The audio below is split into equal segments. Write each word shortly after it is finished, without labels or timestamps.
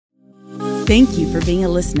Thank you for being a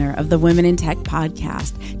listener of the Women in Tech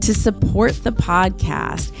podcast. To support the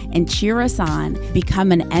podcast and cheer us on,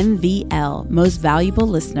 become an MVL, Most Valuable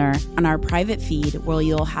Listener, on our private feed where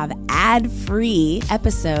you'll have ad-free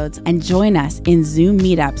episodes and join us in Zoom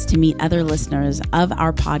meetups to meet other listeners of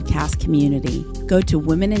our podcast community. Go to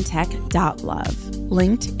womenintech.love,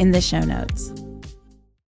 linked in the show notes.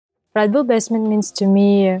 Red Bull Basement means to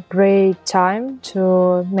me a great time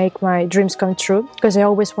to make my dreams come true because I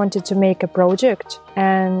always wanted to make a project,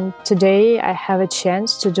 and today I have a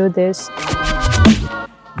chance to do this.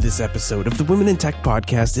 This episode of the Women in Tech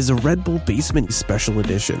podcast is a Red Bull Basement special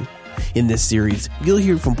edition. In this series, you'll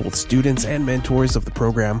hear from both students and mentors of the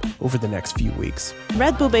program over the next few weeks.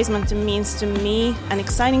 Red Bull Basement means to me an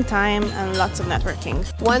exciting time and lots of networking.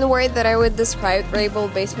 One word that I would describe Red Bull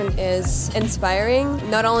Basement is inspiring,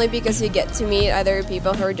 not only because you get to meet other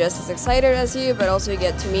people who are just as excited as you, but also you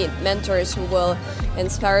get to meet mentors who will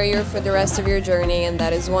inspire you for the rest of your journey, and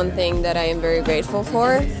that is one thing that I am very grateful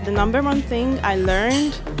for. The number one thing I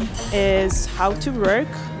learned is how to work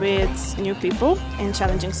with new people in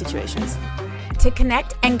challenging situations. To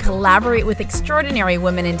connect and collaborate with extraordinary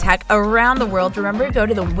women in tech around the world, remember to go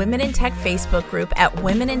to the Women in Tech Facebook group at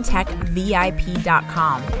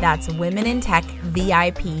womenintechvip.com. That's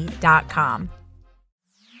womenintechvip.com.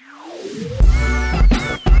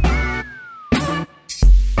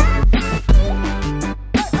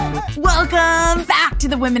 Welcome back to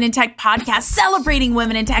the Women in Tech podcast, celebrating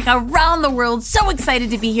women in tech around the world. So excited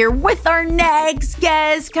to be here with our next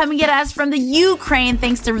guest coming at us from the Ukraine,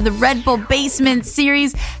 thanks to the Red Bull Basement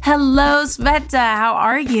series. Hello, Sveta. How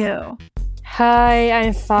are you? Hi,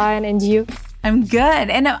 I'm fine. And you? I'm good.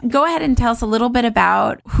 And go ahead and tell us a little bit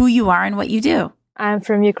about who you are and what you do. I'm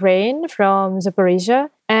from Ukraine, from Zaporizhia,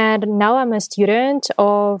 and now I'm a student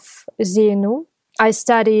of ZNU. I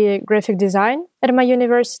study graphic design at my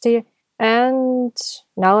university, and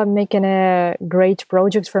now I'm making a great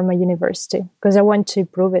project for my university because I want to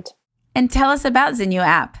improve it. And tell us about ZNU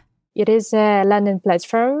app. It is a learning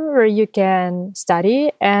platform where you can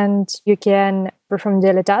study and you can perform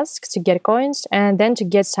daily tasks to get coins and then to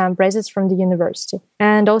get some prizes from the university.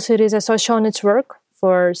 And also it is a social network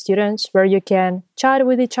for students where you can chat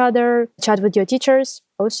with each other, chat with your teachers.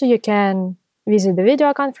 Also, you can visit the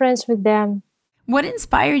video conference with them. What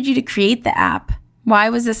inspired you to create the app? Why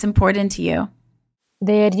was this important to you?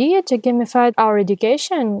 The idea to gamify our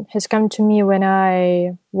education has come to me when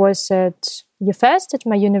I was at UFest at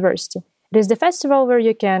my university. It is the festival where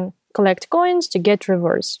you can collect coins to get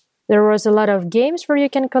rewards. There was a lot of games where you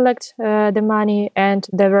can collect the money, and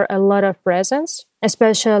there were a lot of presents,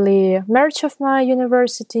 especially merch of my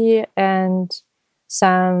university and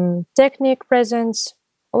some technique presents.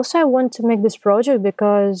 Also, I want to make this project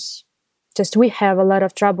because just we have a lot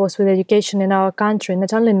of troubles with education in our country,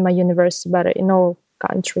 not only in my university, but in all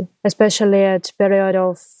country. Especially at period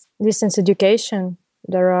of distance education,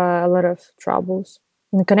 there are a lot of troubles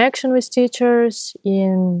in connection with teachers,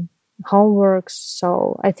 in homeworks.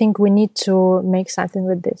 So I think we need to make something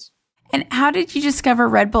with this. And how did you discover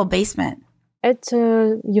Red Bull Basement? At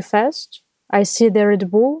UFest, I see the Red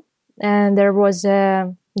Bull, and there was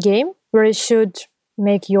a game where you should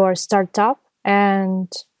make your startup, and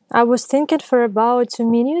I was thinking for about 2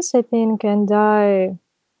 minutes, I think, and I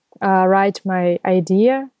write my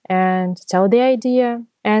idea and tell the idea.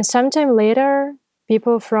 And sometime later,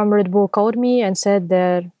 people from Red Bull called me and said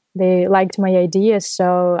that they liked my idea,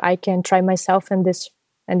 so I can try myself in this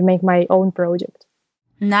and make my own project.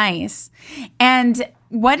 Nice. And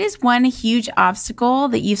what is one huge obstacle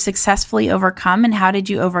that you've successfully overcome, and how did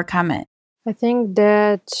you overcome it? I think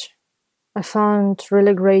that I found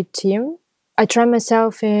really great team. I try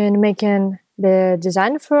myself in making the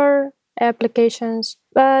design for applications,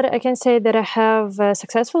 but I can say that I have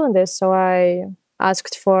successful in this. So I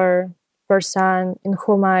asked for person in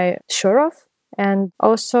whom I sure of, and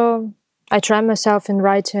also I try myself in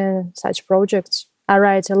writing such projects. I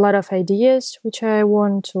write a lot of ideas which I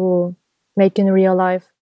want to make in real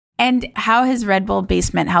life. And how has Red Bull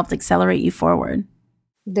Basement helped accelerate you forward?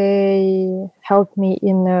 They help me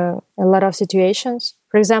in a lot of situations.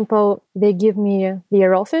 For example, they give me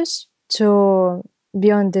their office to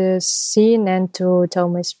be on the scene and to tell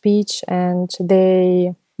my speech, and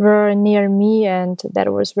they were near me, and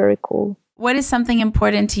that was very cool. What is something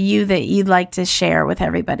important to you that you'd like to share with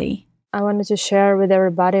everybody? I wanted to share with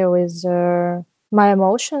everybody with my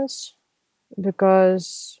emotions,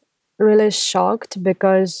 because really shocked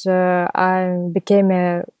because I became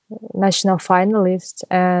a national finalist,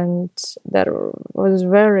 and that was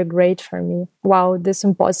very great for me. Wow, this is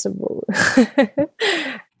impossible.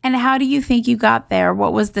 And how do you think you got there?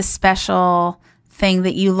 What was the special thing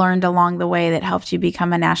that you learned along the way that helped you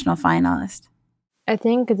become a national finalist? I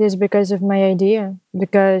think it is because of my idea,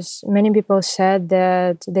 because many people said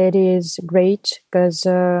that the idea is great because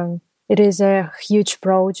it is a huge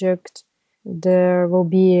project. There will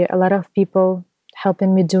be a lot of people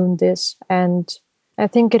helping me doing this. And I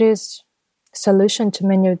think it is a solution to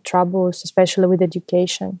many troubles, especially with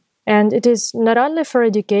education. And it is not only for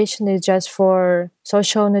education, it's just for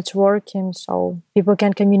social networking, so people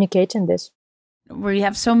can communicate in this. We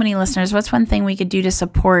have so many listeners. What's one thing we could do to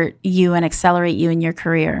support you and accelerate you in your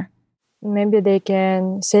career? Maybe they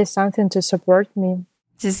can say something to support me.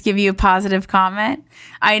 Just give you a positive comment.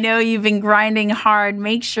 I know you've been grinding hard.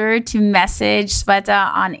 Make sure to message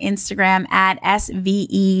Sveta on Instagram at SVETAMMILLER.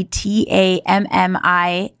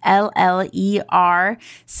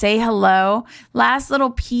 Say hello. Last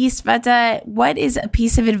little piece, Sveta, what is a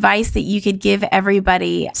piece of advice that you could give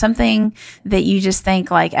everybody? Something that you just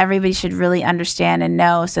think like everybody should really understand and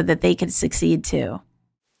know so that they could succeed too.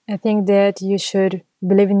 I think that you should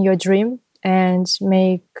believe in your dream and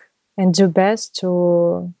do best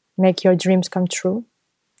to make your dreams come true.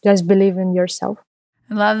 Just believe in yourself.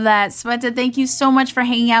 I love that. Sveta, thank you so much for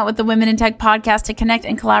hanging out with the Women in Tech podcast to connect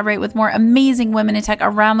and collaborate with more amazing women in tech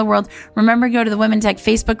around the world. Remember, go to the Women in Tech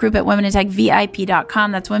Facebook group at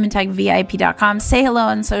womenintechvip.com. That's womenintechvip.com. Say hello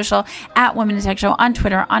on social at Women in Tech Show on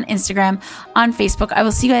Twitter, on Instagram, on Facebook. I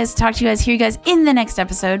will see you guys, talk to you guys, hear you guys in the next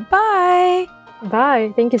episode. Bye.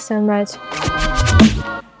 Bye. Thank you so much.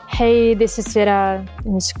 Hey, this is Vera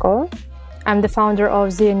Nisko. I'm the founder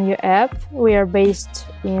of the new app. We are based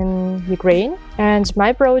in Ukraine, and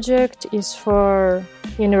my project is for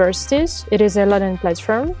universities. It is a learning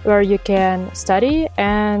platform where you can study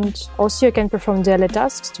and also you can perform daily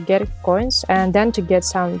tasks to get coins and then to get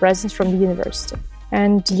some presents from the university.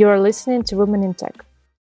 And you're listening to Women in Tech.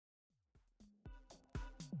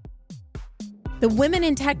 The Women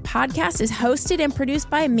in Tech podcast is hosted and produced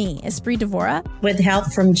by me, Esprit Devora, with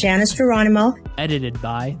help from Janice Geronimo. Edited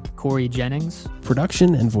by Corey Jennings.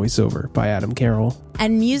 Production and voiceover by Adam Carroll.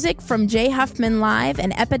 And music from Jay Huffman Live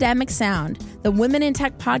and Epidemic Sound. The Women in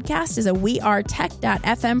Tech podcast is a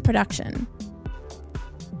wearetech.fm production.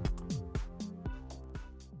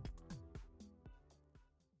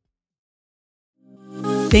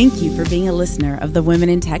 Thank you for being a listener of the Women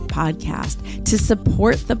in Tech podcast. To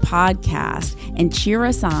support the podcast and cheer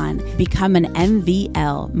us on, become an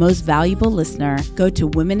MVL, Most Valuable Listener, go to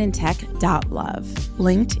womenintech.love,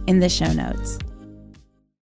 linked in the show notes.